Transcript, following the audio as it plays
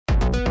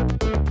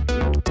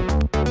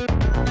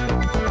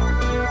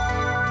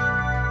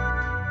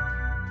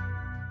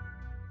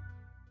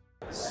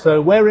So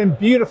we're in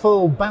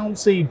beautiful,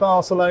 bouncy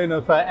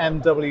Barcelona for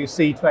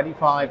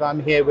MWC25.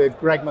 I'm here with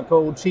Greg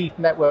McCall, Chief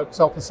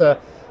Networks Officer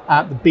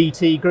at the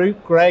BT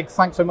Group. Greg,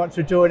 thanks so much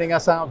for joining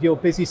us out of your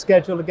busy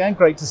schedule again.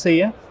 Great to see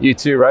you. You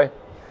too, Ray.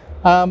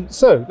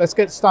 So let's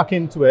get stuck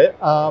into it.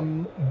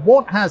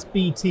 What has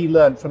BT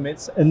learned from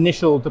its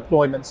initial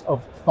deployments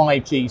of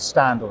 5G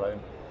standalone?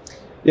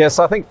 Yes,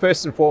 I think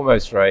first and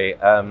foremost, Ray,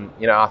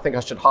 I think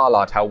I should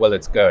highlight how well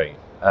it's going.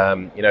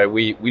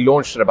 We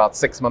launched it about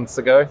 6 months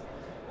ago,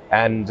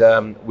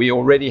 and we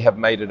already have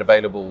made it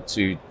available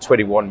to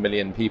 21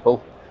 million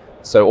people.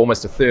 So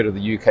almost a third of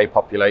the UK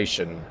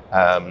population,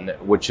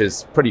 which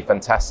is pretty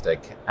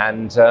fantastic.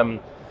 And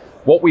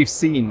what we've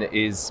seen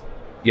is,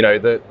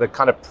 the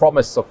kind of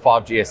promise of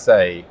 5G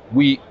SA.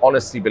 We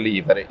honestly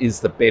believe that it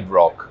is the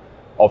bedrock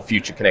of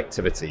future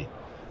connectivity.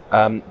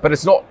 But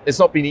it's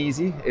not been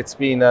easy. It's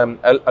been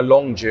a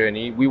long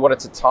journey. We wanted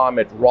to time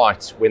it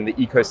right when the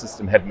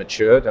ecosystem had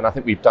matured, and I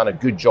think we've done a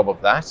good job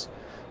of that.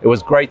 It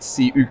was great to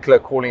see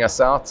Ookla calling us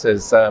out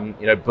as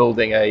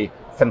building a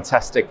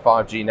fantastic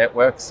 5G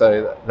network.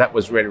 So that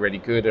was really, really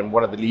good, and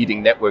one of the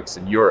leading networks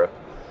in Europe.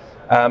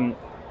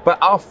 But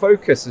our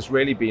focus has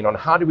really been on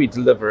how do we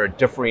deliver a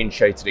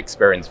differentiated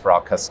experience for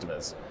our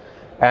customers,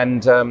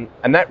 and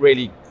that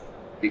really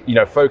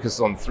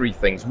focuses on three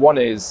things. One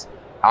is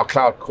our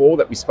cloud core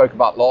that we spoke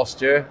about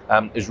last year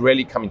is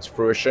really coming to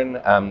fruition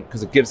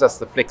because it gives us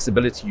the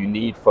flexibility you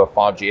need for a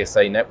 5G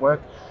SA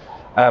network.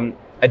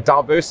 A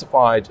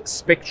diversified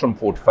spectrum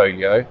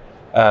portfolio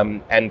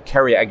and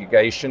carrier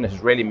aggregation has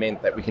really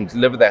meant that we can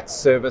deliver that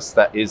service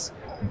that is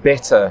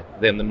better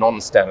than the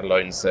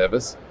non-standalone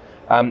service.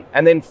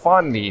 And then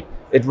finally,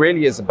 it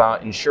really is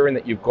about ensuring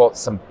that you've got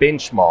some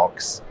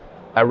benchmarks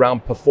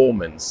around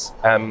performance.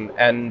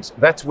 And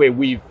that's where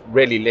we've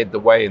really led the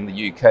way in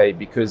the UK,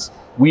 because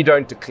we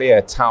don't declare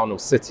a town or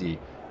city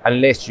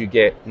unless you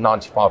get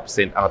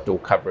 95% outdoor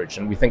coverage.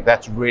 And we think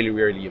that's really,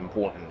 really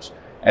important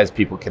as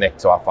people connect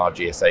to our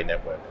 5G SA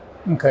network.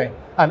 Okay.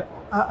 And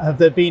have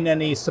there been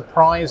any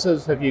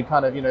surprises? Have you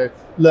kind of,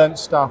 learned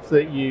stuff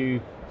that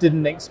you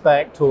didn't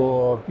expect,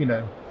 or,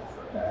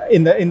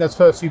 in those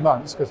first few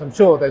months? Because I'm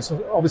sure there's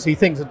obviously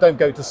things that don't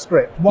go to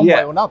script one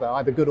way or another,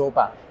 either good or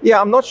bad.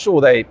 Yeah, I'm not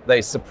sure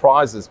they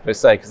surprise us per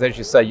se, because as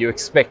you say, you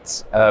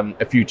expect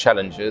a few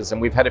challenges, and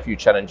we've had a few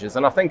challenges.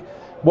 And I think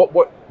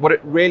what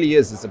it really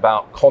is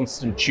about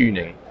constant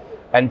tuning,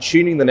 and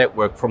tuning the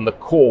network from the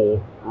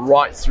core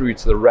right through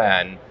to the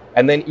RAN,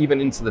 and then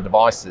even into the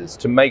devices,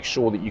 to make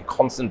sure that you're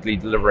constantly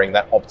delivering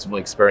that optimal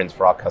experience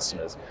for our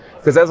customers.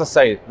 Because as I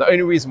say, the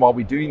only reason why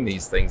we're doing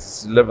these things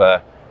is to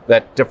deliver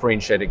that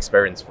differentiated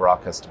experience for our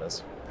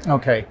customers.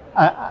 Okay,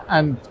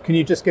 and can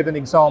you just give an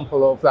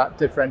example of that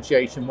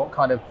differentiation? What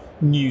kind of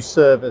new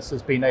service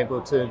has been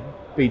able to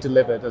be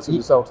delivered as a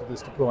result of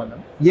this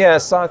deployment? Yeah,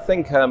 so I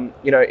think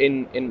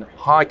in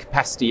high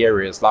capacity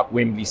areas like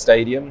Wembley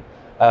Stadium,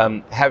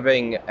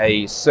 having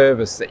a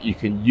service that you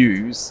can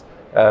use.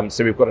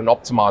 So we've got an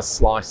optimized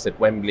slice at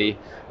Wembley.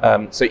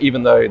 So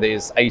even though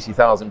there's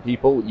 80,000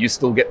 people, you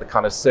still get the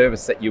kind of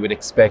service that you would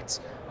expect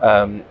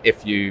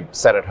if you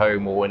sat at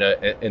home or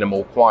in a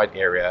more quiet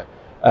area.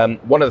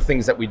 One of the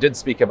things that we did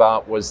speak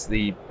about was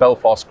the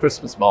Belfast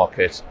Christmas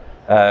market,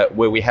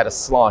 where we had a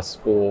slice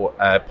for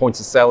point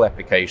of sale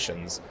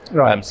applications.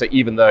 Right. So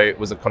even though it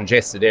was a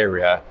congested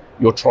area,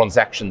 your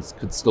transactions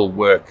could still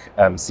work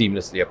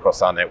seamlessly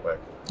across our network.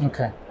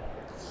 Okay.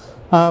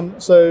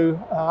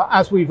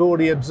 As we've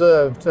already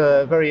observed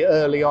very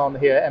early on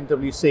here at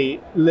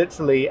MWC,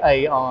 literally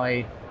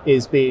AI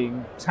is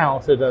being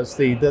touted as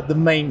the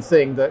main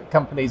thing that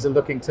companies are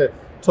looking to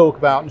talk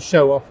about and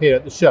show off here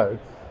at the show.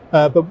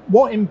 But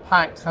what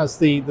impact has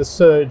the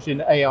surge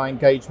in AI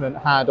engagement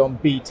had on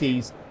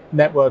BT's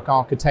network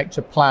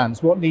architecture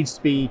plans? What needs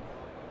to be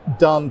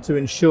done to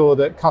ensure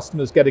that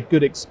customers get a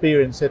good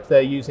experience if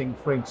they're using,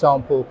 for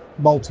example,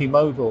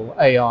 multimodal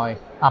AI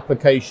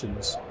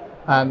applications?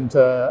 And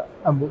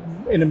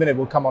in a minute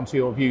we'll come on to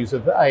your views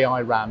of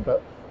AI RAN,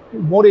 but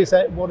what is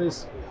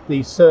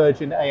the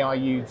surge in AI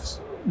use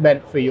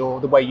meant for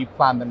the way you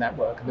plan the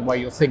network and the way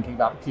you're thinking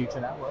about the future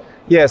network?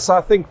 Yeah, so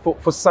I think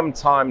for some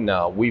time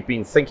now, we've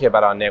been thinking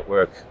about our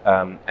network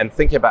and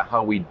thinking about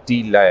how we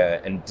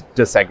delayer and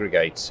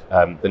disaggregate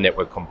the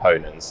network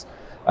components,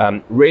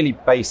 really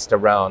based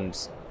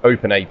around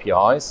open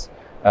APIs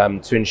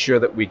to ensure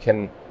that we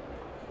can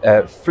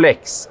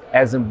flex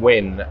as and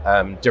when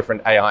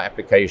different AI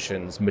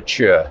applications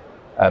mature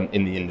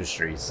in the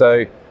industry.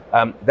 So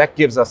that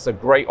gives us a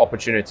great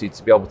opportunity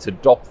to be able to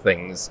adopt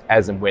things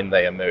as and when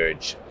they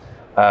emerge.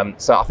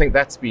 So I think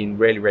that's been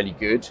really, really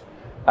good.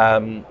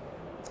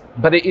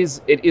 But it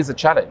is a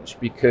challenge,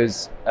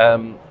 because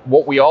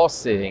what we are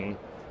seeing,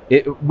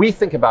 we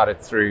think about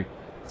it through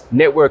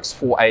networks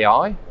for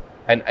AI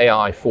and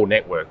AI for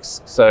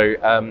networks. So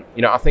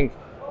I think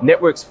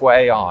networks for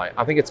AI,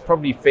 I think it's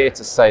probably fair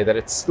to say that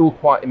it's still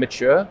quite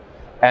immature,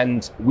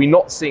 and we're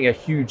not seeing a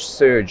huge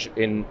surge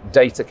in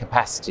data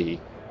capacity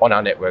on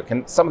our network.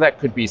 And some of that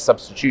could be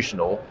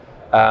substitutional,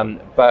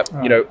 but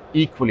right.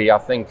 Equally, I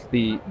think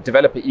the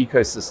developer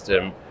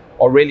ecosystem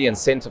are really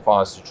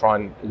incentivized to try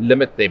and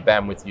limit their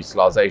bandwidth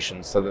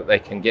utilization so that they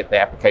can get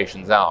their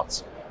applications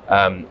out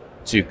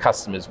to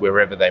customers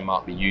wherever they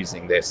might be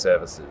using their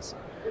services.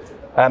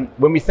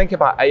 When we think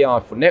about AI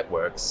for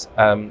networks,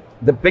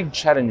 the big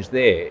challenge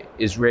there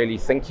is really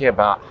thinking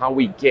about how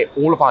we get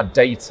all of our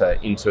data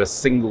into a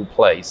single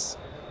place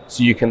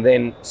so you can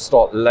then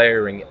start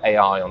layering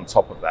AI on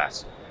top of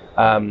that.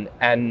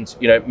 And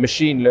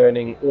machine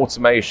learning,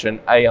 automation,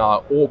 AI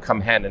all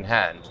come hand in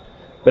hand,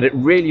 but it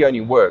really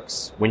only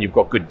works when you've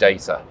got good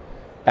data.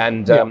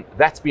 And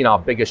that's been our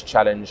biggest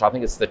challenge. I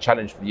think it's the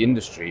challenge for the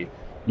industry,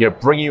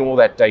 bringing all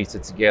that data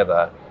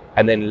together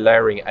and then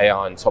layering AI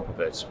on top of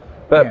it.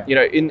 But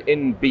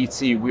in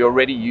BT, we're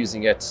already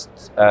using it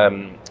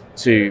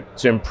to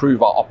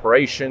improve our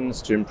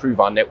operations, to improve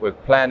our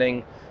network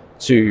planning,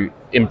 to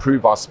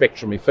improve our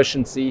spectrum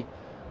efficiency.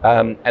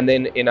 And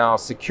then in our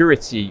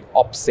security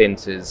ops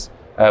centers,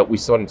 we're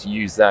starting to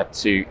use that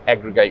to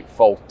aggregate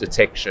fault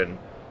detection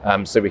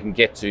so we can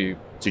get to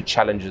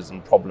challenges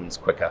and problems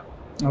quicker.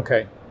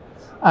 Okay.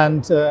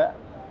 And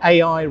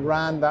AI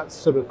RAN, that's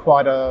sort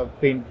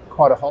of been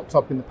quite a hot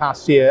topic in the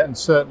past year, and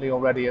certainly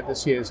already at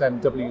this year's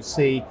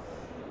MWC.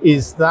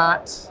 Is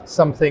that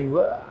something,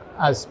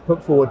 as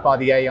put forward by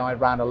the AI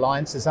RAN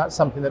Alliance, is that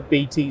something that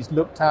BT's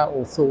looked at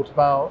or thought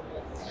about?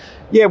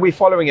 Yeah, we're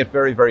following it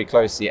very, very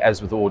closely,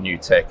 as with all new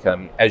tech.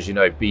 As you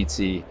know,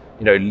 BT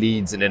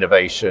leads in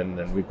innovation,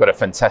 and we've got a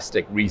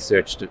fantastic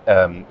research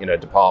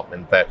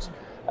department that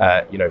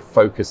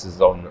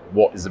focuses on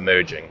what is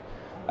emerging.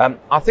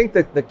 I think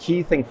that the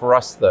key thing for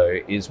us, though,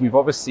 is we've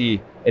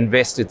obviously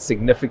invested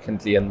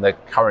significantly in the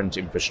current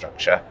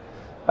infrastructure.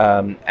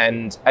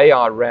 And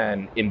AI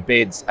RAN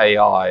embeds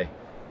AI,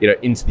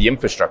 into the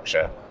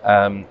infrastructure.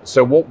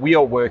 So what we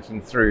are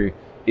working through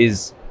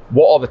is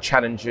what are the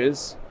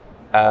challenges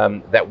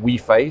that we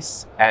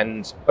face,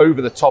 and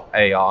over the top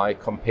AI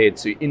compared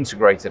to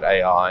integrated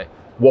AI,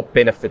 what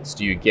benefits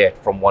do you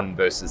get from one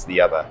versus the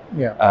other?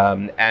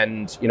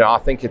 And I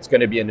think it's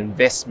going to be an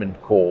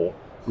investment call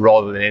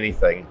rather than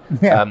anything,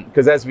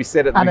 because as we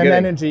said at the beginning,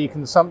 an energy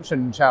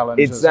consumption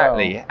challenge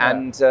exactly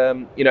as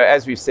well. And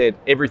as we've said,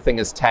 everything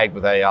is tagged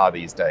with AI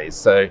these days,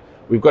 so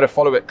we've got to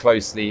follow it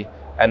closely,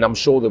 and I'm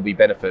sure there'll be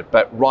benefit.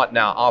 But right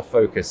now our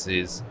focus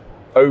is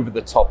over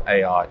the top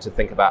AI, to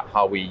think about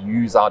how we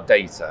use our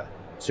data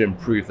to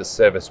improve the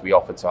service we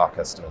offer to our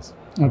customers.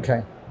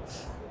 Okay.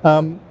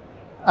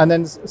 And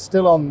then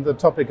still on the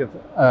topic of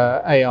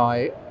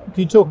AI,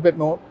 can you talk a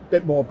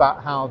bit more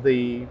about how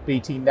the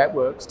BT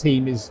Networks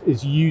team is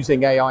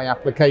using AI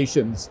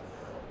applications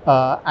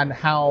and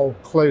how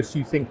close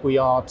you think we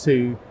are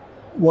to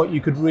what you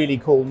could really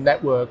call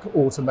network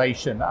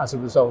automation as a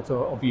result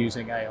of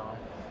using AI?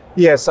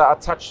 Yeah, so I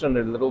touched on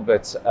it a little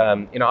bit.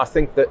 I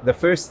think that the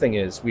first thing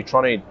is we're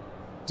trying to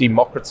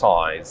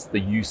democratize the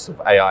use of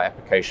AI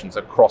applications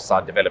across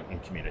our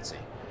development community.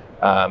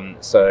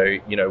 So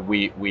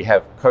we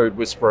have Code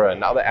Whisperer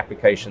and other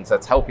applications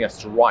that's helping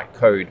us to write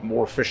code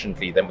more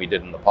efficiently than we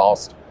did in the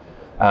past.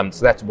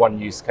 So that's one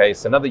use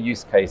case. Another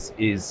use case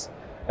is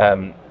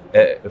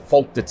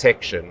fault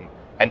detection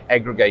and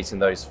aggregating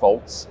those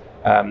faults,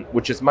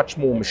 which is much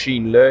more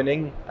machine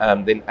learning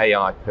than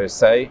AI per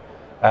se.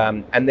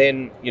 And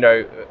then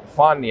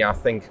finally, I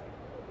think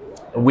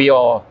we've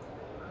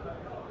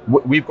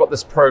got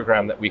this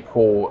program that we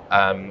call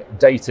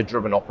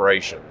data-driven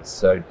operations,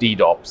 so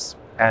DDoPS.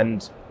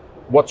 And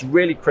what's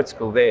really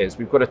critical there is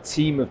we've got a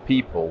team of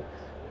people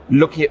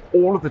looking at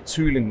all of the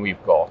tooling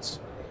we've got,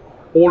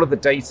 all of the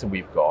data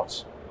we've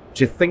got,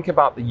 to think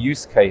about the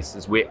use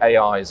cases where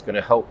AI is going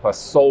to help us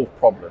solve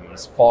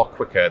problems far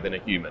quicker than a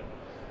human.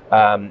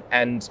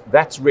 And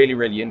that's really,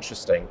 really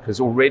interesting, because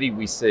already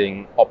we're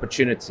seeing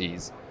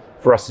opportunities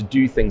for us to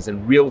do things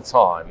in real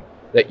time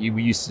that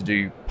we used to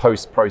do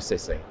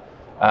post-processing.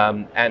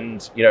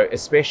 And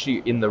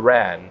especially in the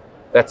RAN,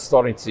 that's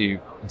starting to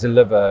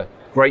deliver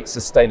great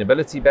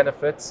sustainability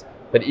benefits,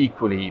 but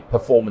equally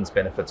performance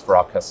benefits for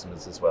our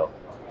customers as well.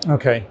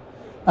 Okay.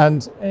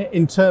 And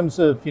in terms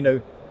of,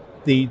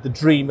 the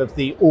dream of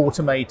the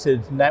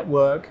automated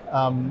network,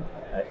 are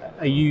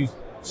you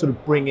sort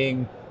of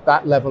bringing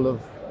that level of,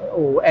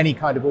 or any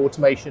kind of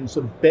automation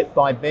sort of bit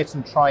by bit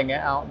and trying it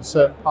out in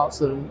certain parts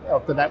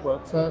of the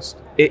network first?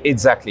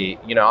 Exactly.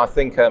 I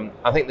think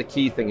the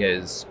key thing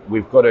is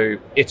we've got to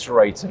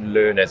iterate and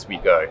learn as we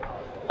go.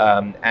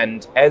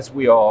 And as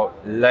we are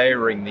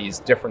layering these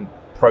different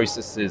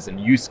processes and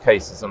use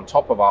cases on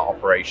top of our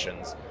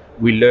operations,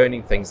 we're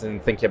learning things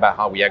and thinking about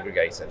how we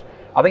aggregate it.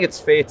 I think it's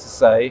fair to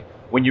say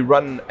when you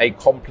run a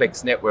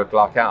complex network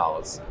like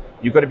ours,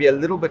 you've got to be a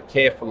little bit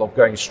careful of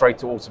going straight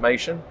to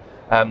automation,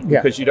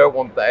 because you don't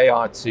want the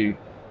AI to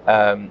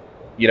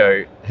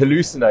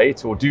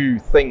hallucinate or do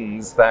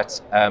things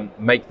that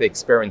make the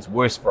experience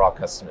worse for our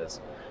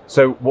customers.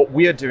 So what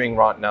we are doing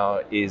right now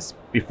is,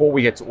 before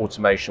we get to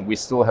automation, we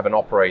still have an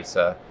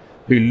operator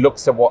who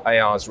looks at what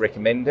AI is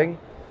recommending,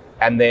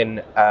 and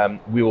then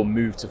we will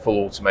move to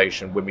full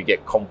automation when we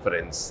get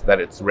confidence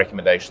that its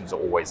recommendations are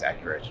always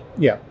accurate.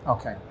 Yeah,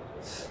 okay.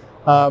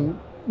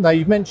 Now,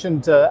 you've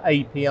mentioned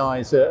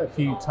APIs a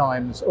few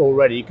times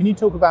already. Can you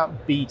talk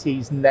about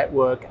BT's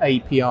network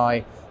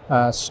API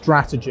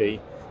strategy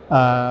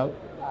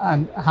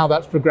and how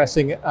that's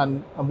progressing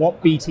and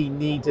what BT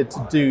needed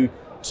to do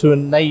to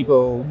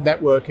enable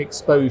network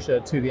exposure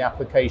to the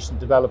application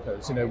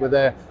developers? You know, were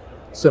there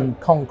some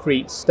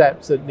concrete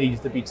steps that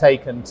needed to be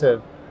taken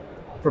to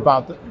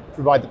provide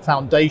the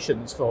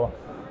foundations for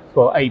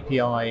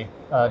API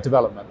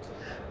development?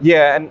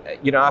 Yeah, and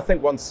you know, I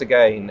think once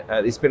again,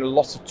 there's been a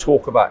lot of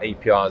talk about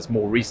APIs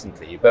more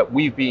recently, but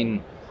we've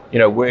been, you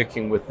know,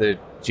 working with the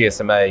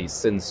GSMA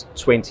since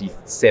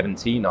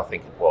 2017, I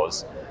think it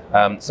was.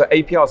 So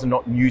APIs are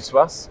not new to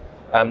us.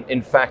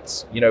 In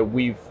fact, you know,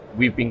 we've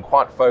been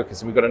quite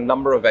focused, and we've got a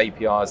number of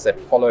APIs that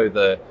follow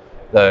the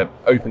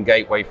Open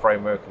Gateway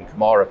framework and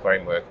Kamara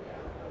framework.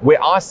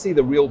 Where I see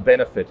the real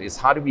benefit is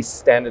how do we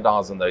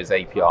standardize on those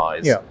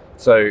APIs? Yeah.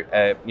 So,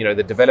 you know,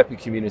 the developer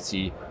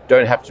community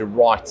don't have to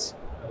write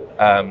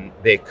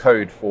their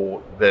code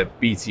for the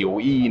BT or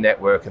EE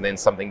network and then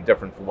something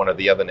different for one of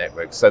the other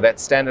networks. So that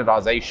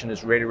standardization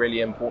is really,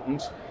 really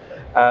important.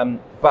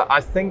 But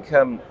I think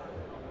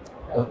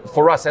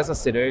for us, as I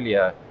said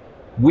earlier,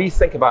 we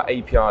think about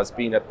APIs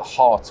being at the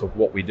heart of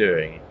what we're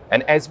doing.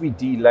 And as we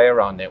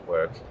delayer our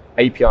network,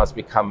 APIs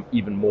become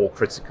even more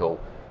critical,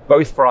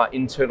 both for our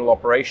internal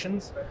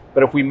operations,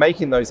 but if we're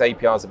making those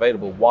APIs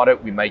available, why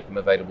don't we make them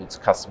available to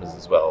customers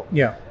as well?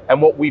 Yeah.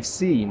 And what we've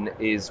seen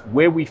is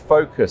where we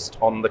focused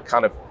on the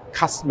kind of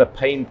customer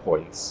pain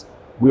points,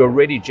 we're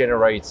already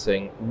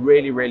generating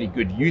really, really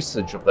good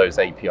usage of those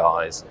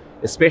APIs,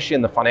 especially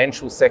in the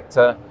financial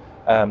sector,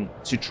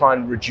 to try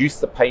and reduce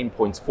the pain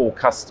points for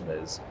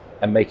customers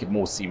and make it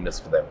more seamless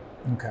for them.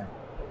 Okay.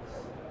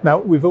 Now,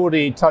 we've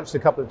already touched a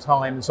couple of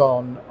times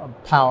on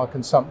power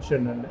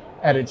consumption and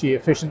energy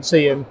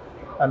efficiency, and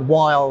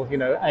while, you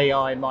know,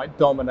 AI might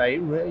dominate,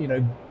 you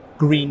know,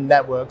 green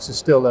networks is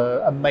still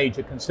a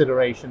major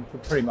consideration for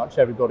pretty much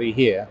everybody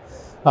here.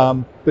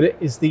 But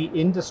is the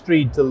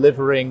industry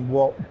delivering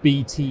what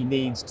BT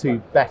needs to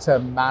better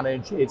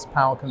manage its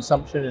power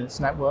consumption in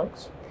its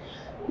networks?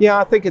 Yeah,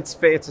 I think it's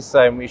fair to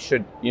say, and we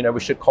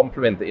should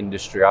complement the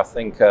industry. I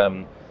think,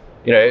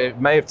 you know, it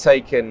may have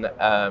taken,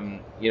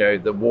 you know,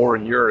 the war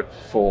in Europe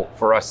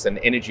for us and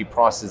energy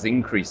prices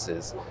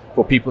increases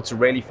for people to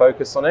really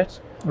focus on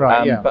it.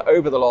 Right. Yeah. But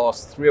over the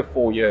last 3 or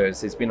 4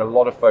 years, there's been a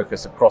lot of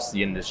focus across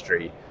the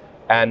industry,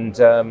 and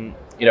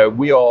you know,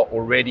 we are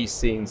already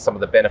seeing some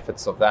of the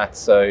benefits of that.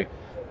 So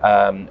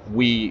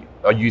we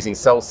are using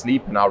cell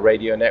sleep in our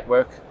radio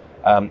network,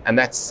 and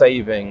that's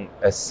saving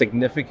a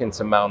significant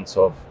amount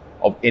of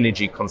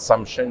energy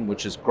consumption,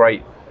 which is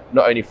great,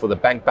 not only for the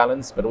bank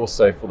balance, but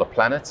also for the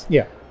planet.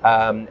 Yeah.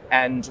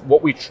 And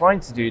what we're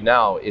trying to do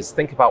now is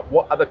think about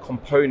what other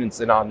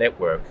components in our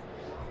network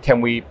can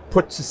we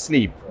put to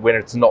sleep when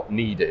it's not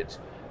needed,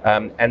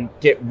 and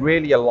get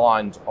really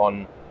aligned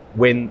on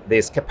when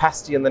there's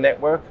capacity in the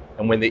network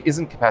and when there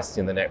isn't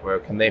capacity in the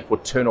network, and therefore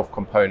turn off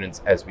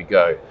components as we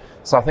go.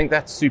 So I think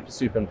that's super,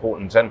 super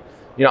important. And,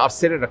 you know, I've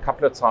said it a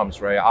couple of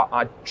times, Ray,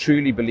 I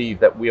truly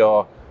believe that we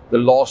are the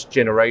last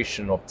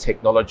generation of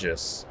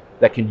technologists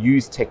that can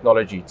use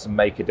technology to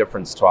make a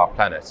difference to our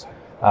planet.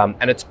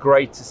 And it's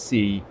great to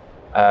see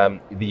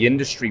the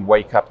industry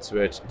wake up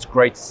to it. It's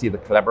great to see the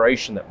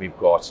collaboration that we've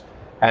got.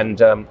 And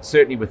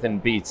certainly within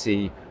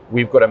BT,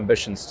 we've got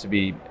ambitions to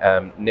be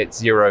net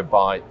zero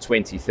by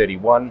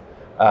 2031.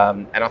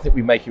 And I think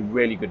we're making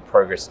really good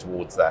progress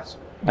towards that.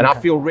 And I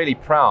feel really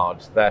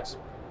proud that,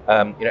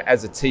 you know,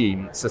 as a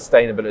team,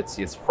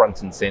 sustainability is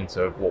front and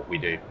center of what we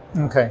do.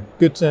 Okay,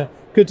 good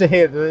to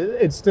hear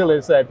that it still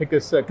is there,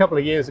 because a couple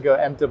of years ago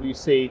at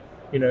MWC,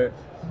 you know,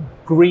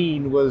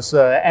 green was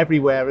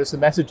everywhere as the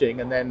messaging,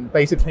 and then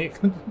basically it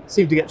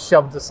seemed to get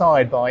shoved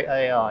aside by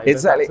AI.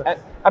 Exactly.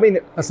 I mean,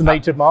 that's the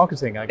nature of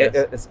marketing, I guess.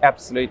 It's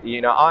absolutely.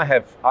 You know, I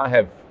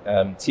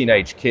have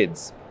teenage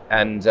kids,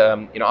 and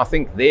you know, I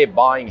think their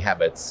buying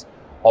habits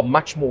are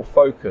much more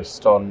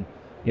focused on,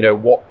 you know,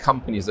 what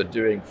companies are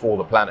doing for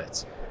the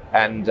planet,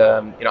 and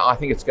you know, I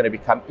think it's going to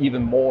become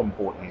even more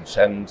important.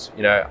 And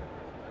you know,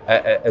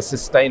 a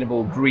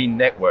sustainable green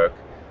network,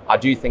 I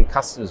do think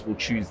customers will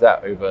choose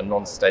that over a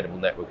non-sustainable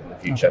network in the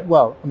future. Okay.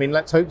 Well, I mean,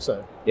 let's hope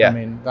so. Yeah. I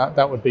mean,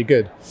 that would be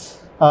good.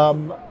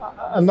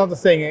 Another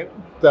thing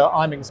that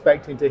I'm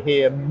expecting to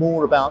hear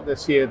more about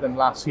this year than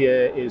last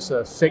year is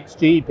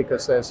 6G,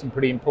 because there's some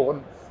pretty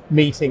important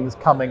meetings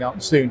coming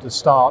up soon to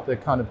start the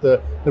kind of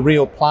the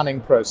real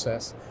planning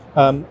process.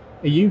 Are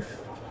you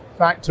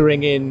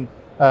factoring in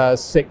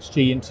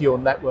 6G into your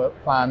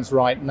network plans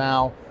right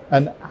now?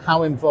 And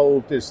how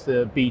involved is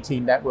the BT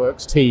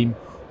Networks team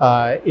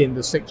in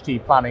the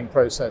 6G planning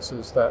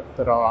processes that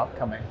are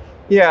upcoming?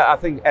 Yeah, I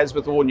think as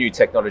with all new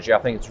technology, I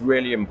think it's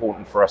really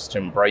important for us to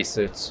embrace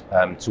it,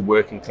 to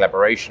work in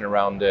collaboration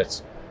around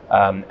it,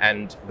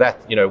 and that,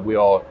 you know, we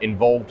are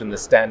involved in the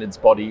standards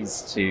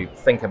bodies to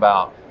think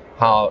about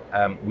how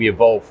we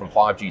evolve from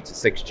 5G to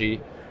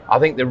 6G. I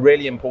think the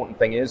really important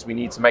thing is we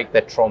need to make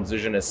that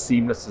transition as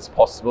seamless as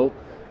possible,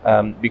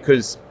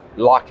 because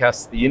like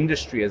us, the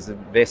industry has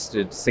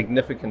invested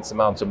significant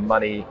amounts of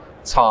money,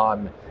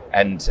 time,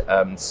 and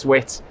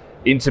sweat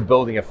into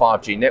building a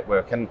 5G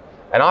network. And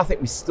I think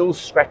we're still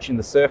scratching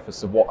the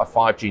surface of what a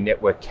 5G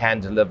network can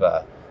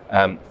deliver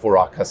for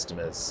our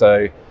customers.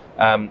 So,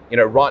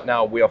 right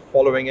now we are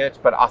following it,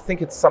 but I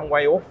think it's some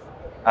way off.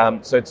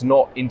 So it's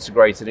not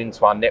integrated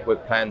into our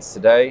network plans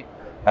today.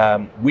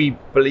 We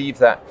believe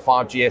that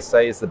 5G SA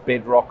is the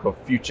bedrock of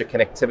future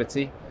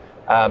connectivity.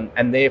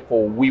 And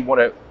therefore, we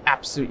want to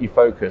absolutely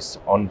focus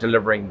on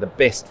delivering the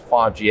best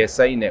 5G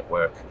SA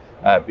network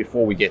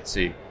before we get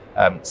to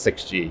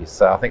 6G.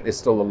 So I think there's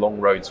still a long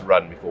road to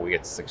run before we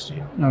get to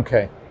 6G.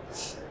 Okay.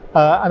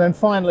 And then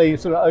finally,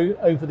 sort of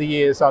over the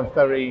years, I've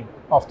very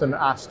often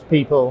asked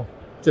people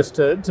just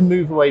to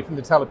move away from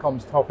the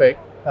telecoms topic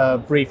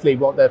briefly,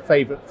 what their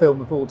favourite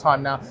film of all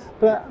time now.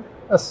 But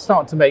that's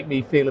starting to make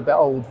me feel a bit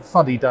old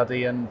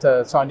fuddy-duddy, and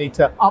so I need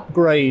to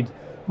upgrade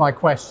my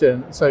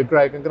question. So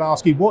Greg, I'm going to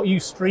ask you, what are you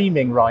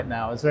streaming right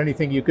now? Is there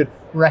anything you could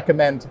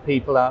recommend to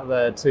people out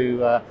there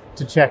to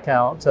check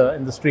out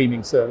in the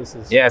streaming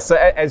services? Yeah, so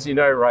as you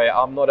know, Ray,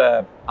 I'm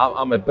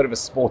a bit of a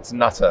sports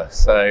nutter.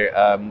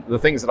 So the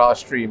things that I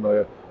stream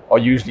are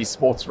usually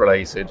sports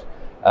related.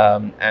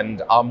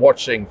 And I'm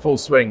watching Full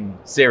Swing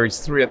Series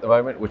 3 at the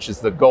moment, which is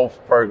the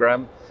golf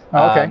program.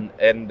 Okay.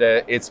 And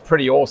it's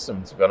pretty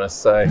awesome, to be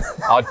honest. So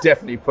I'll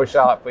definitely push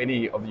out for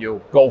any of your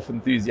golf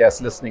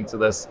enthusiasts listening to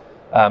this.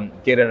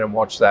 Get in and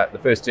watch that. The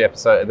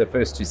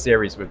first two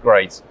series were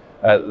great.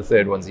 The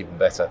third one's even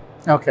better.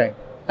 Okay,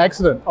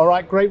 excellent. All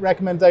right, great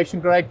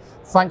recommendation, Greg.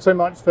 Thanks so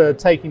much for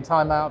taking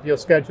time out of your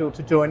schedule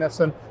to join us,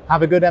 and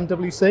have a good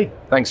MWC.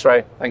 Thanks,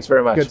 Ray. Thanks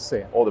very much. Good to see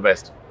you. All the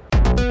best.